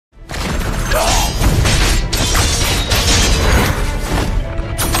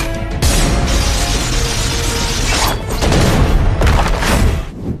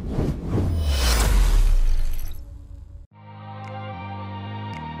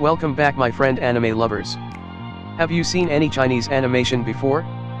Welcome back my friend anime lovers. Have you seen any Chinese animation before?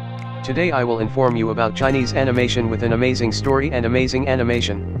 Today I will inform you about Chinese animation with an amazing story and amazing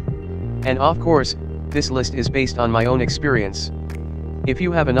animation. And of course, this list is based on my own experience. If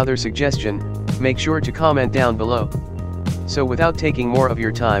you have another suggestion, make sure to comment down below. So without taking more of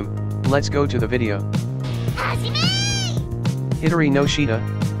your time, let's go to the video. Hitori No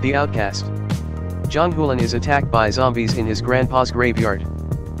Shita, the outcast. Donghua is attacked by zombies in his grandpa's graveyard.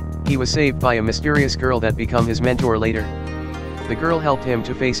 He was saved by a mysterious girl that became his mentor later. The girl helped him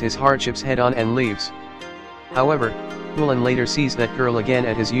to face his hardships head-on and leaves. However, Hulan later sees that girl again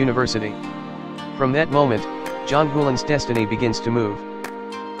at his university. From that moment, Donghua's destiny begins to move.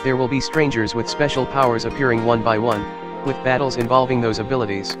 There will be strangers with special powers appearing one by one, with battles involving those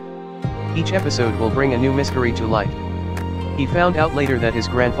abilities. Each episode will bring a new mystery to light. He found out later that his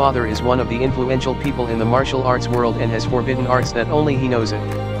grandfather is one of the influential people in the martial arts world and has forbidden arts that only he knows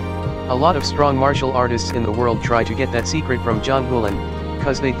it. A lot of strong martial artists in the world try to get that secret from Donghua,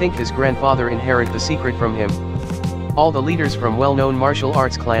 cause they think his grandfather inherited the secret from him. All the leaders from well-known martial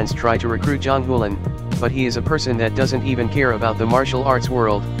arts clans try to recruit Donghua, but he is a person that doesn't even care about the martial arts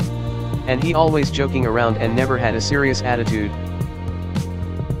world. And he always joking around and never had a serious attitude.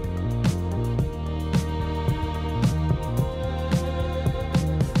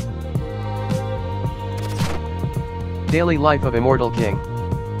 Daily life of Immortal King.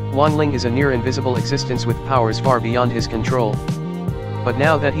 Wanling is a near-invisible existence with powers far beyond his control. But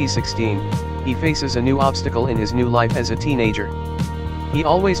now that he's 16, he faces a new obstacle in his new life as a teenager. He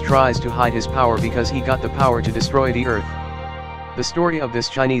always tries to hide his power because he got the power to destroy the earth. The story of this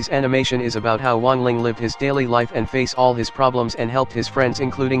Chinese animation is about how Wanling lived his daily life and faced all his problems and helped his friends,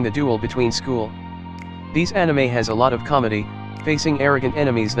 including the duel between school. This anime has a lot of comedy, facing arrogant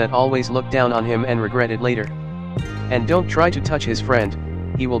enemies that always look down on him and regret it later. And don't try to touch his friend,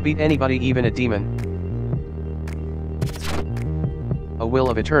 he will beat anybody, even a demon. A Will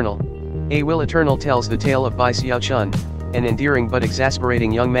of Eternal. A Will Eternal tells the tale of Bai Xiao, an endearing but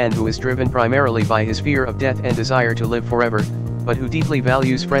exasperating young man who is driven primarily by his fear of death and desire to live forever, but who deeply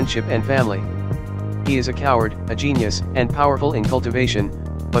values friendship and family. He is a coward, a genius, and powerful in cultivation,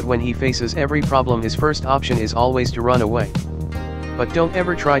 but when he faces every problem his first option is always to run away. But don't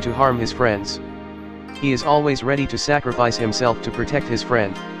ever try to harm his friends. He is always ready to sacrifice himself to protect his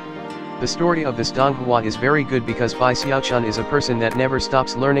friend. The story of this Donghua is very good because Bai Xiao is a person that never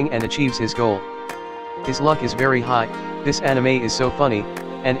stops learning and achieves his goal. His luck is very high. This anime is so funny,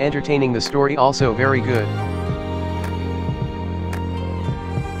 and entertaining, the story also very good.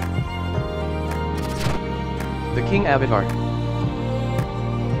 The King Avatar.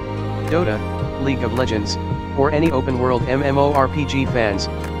 Dota, League of Legends, or any open-world MMORPG fans,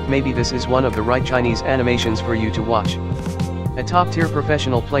 maybe this is one of the right Chinese animations for you to watch. A top-tier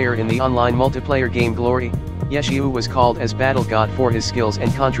professional player in the online multiplayer game Glory, Xiao was called as Battle God for his skills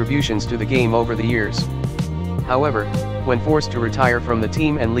and contributions to the game over the years. However, when forced to retire from the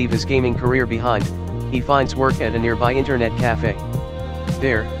team and leave his gaming career behind, he finds work at a nearby internet cafe.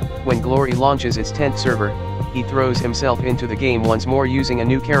 There, when Glory launches its 10th server, he throws himself into the game once more using a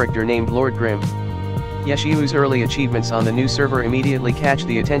new character named Lord Grim. Xiao's early achievements on the new server immediately catch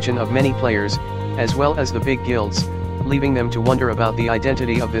the attention of many players, as well as the big guilds, leaving them to wonder about the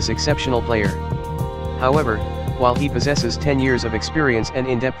identity of this exceptional player. However, while he possesses 10 years of experience and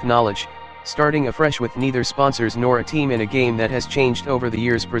in-depth knowledge, starting afresh with neither sponsors nor a team in a game that has changed over the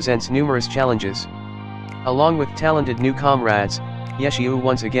years presents numerous challenges. Along with talented new comrades, Xiao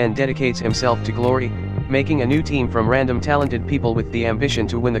once again dedicates himself to Glory, making a new team from random talented people with the ambition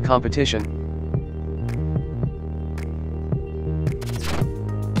to win the competition.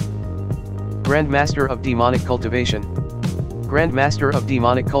 Grandmaster of Demonic Cultivation. Grandmaster of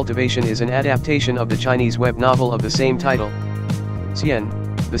Demonic Cultivation is an adaptation of the Chinese web novel of the same title. Xian,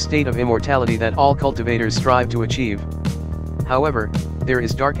 the state of immortality that all cultivators strive to achieve. However, there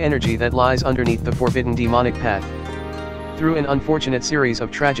is dark energy that lies underneath the forbidden demonic path. Through an unfortunate series of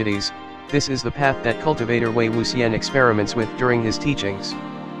tragedies, this is the path that cultivator Wei Wuxian experiments with during his teachings.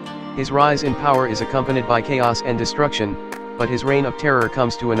 His rise in power is accompanied by chaos and destruction, but his reign of terror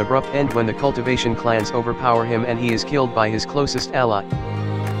comes to an abrupt end when the cultivation clans overpower him and he is killed by his closest ally.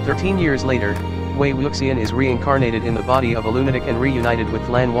 13 years later, Wei Wuxian is reincarnated in the body of a lunatic and reunited with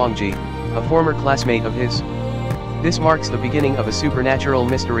Lan Wangji, a former classmate of his. This marks the beginning of a supernatural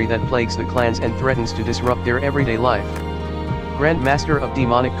mystery that plagues the clans and threatens to disrupt their everyday life. Grandmaster of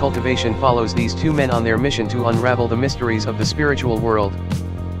Demonic Cultivation follows these two men on their mission to unravel the mysteries of the spiritual world.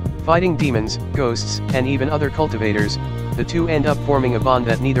 Fighting demons, ghosts, and even other cultivators, the two end up forming a bond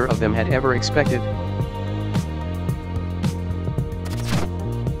that neither of them had ever expected.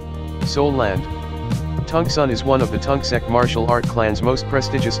 Soul Land. Tang Sun is one of the Tang sect martial art clan's most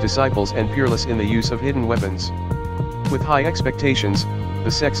prestigious disciples and peerless in the use of hidden weapons. With high expectations,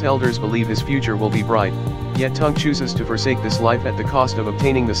 the sect's elders believe his future will be bright, yet Tang chooses to forsake this life at the cost of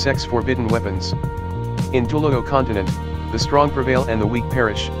obtaining the sect's forbidden weapons. In Tuluo continent, the strong prevail and the weak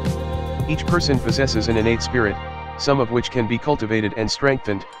perish. Each person possesses an innate spirit, some of which can be cultivated and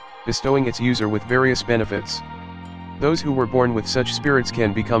strengthened, bestowing its user with various benefits. Those who were born with such spirits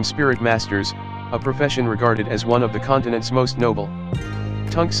can become spirit masters, a profession regarded as one of the continent's most noble.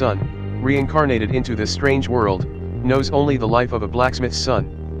 Tang Sun, reincarnated into this strange world, knows only the life of a blacksmith's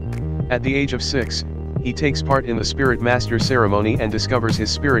son. At the age of 6, he takes part in the Spirit Master ceremony and discovers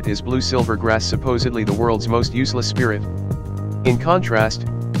his spirit is blue silver grass, supposedly the world's most useless spirit. In contrast,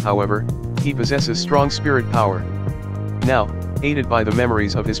 however, he possesses strong spirit power. Now, aided by the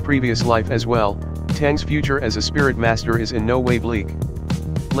memories of his previous life as well, Tang's future as a spirit master is in no way bleak.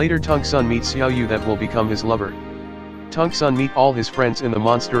 Later Tang Sun meets Xiao that will become his lover. Tang Sun meets all his friends in the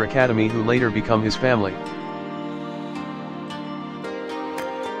Monster Academy who later become his family.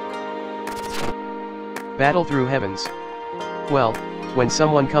 Battle through heavens. Well, when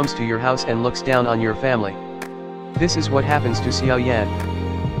someone comes to your house and looks down on your family. This is what happens to Xiao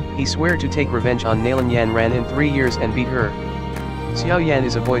Yan. He swore to take revenge on Nalan Yan ran in 3 years and beat her. Xiao Yan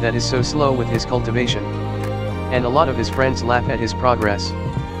is a boy that is so slow with his cultivation. And a lot of his friends laugh at his progress.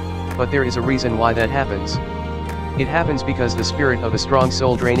 But there is a reason why that happens. It happens because the spirit of a strong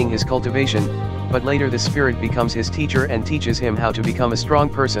soul draining his cultivation, but later this spirit becomes his teacher and teaches him how to become a strong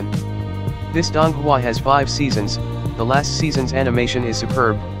person. This Donghua has 5 seasons, the last season's animation is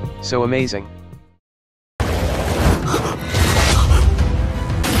superb, so amazing.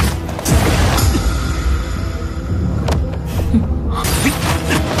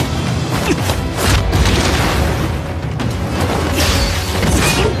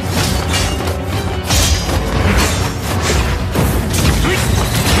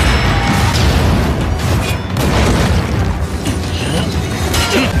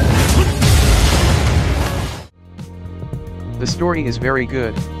 The story is very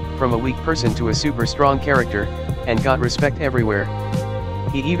good, from a weak person to a super strong character, and got respect everywhere.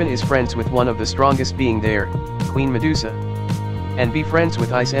 He even is friends with one of the strongest being there, Queen Medusa. And be friends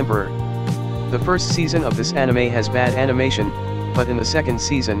with Ice Emperor. The first season of this anime has bad animation, but in the second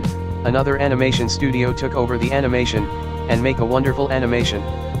season, another animation studio took over the animation, and make a wonderful animation.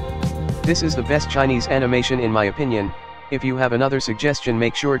 This is the best Chinese animation in my opinion. If you have another suggestion,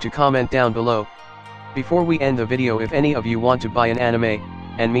 make sure to comment down below. Before we end the video, if any of you want to buy an anime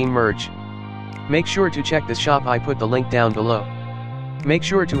and meme merch, make sure to check the shop, I put the link down below. Make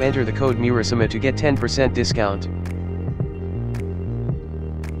sure to enter the code murusama to get 10% discount.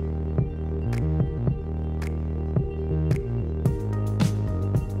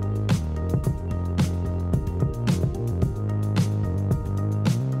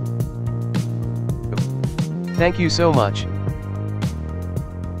 Thank you so much.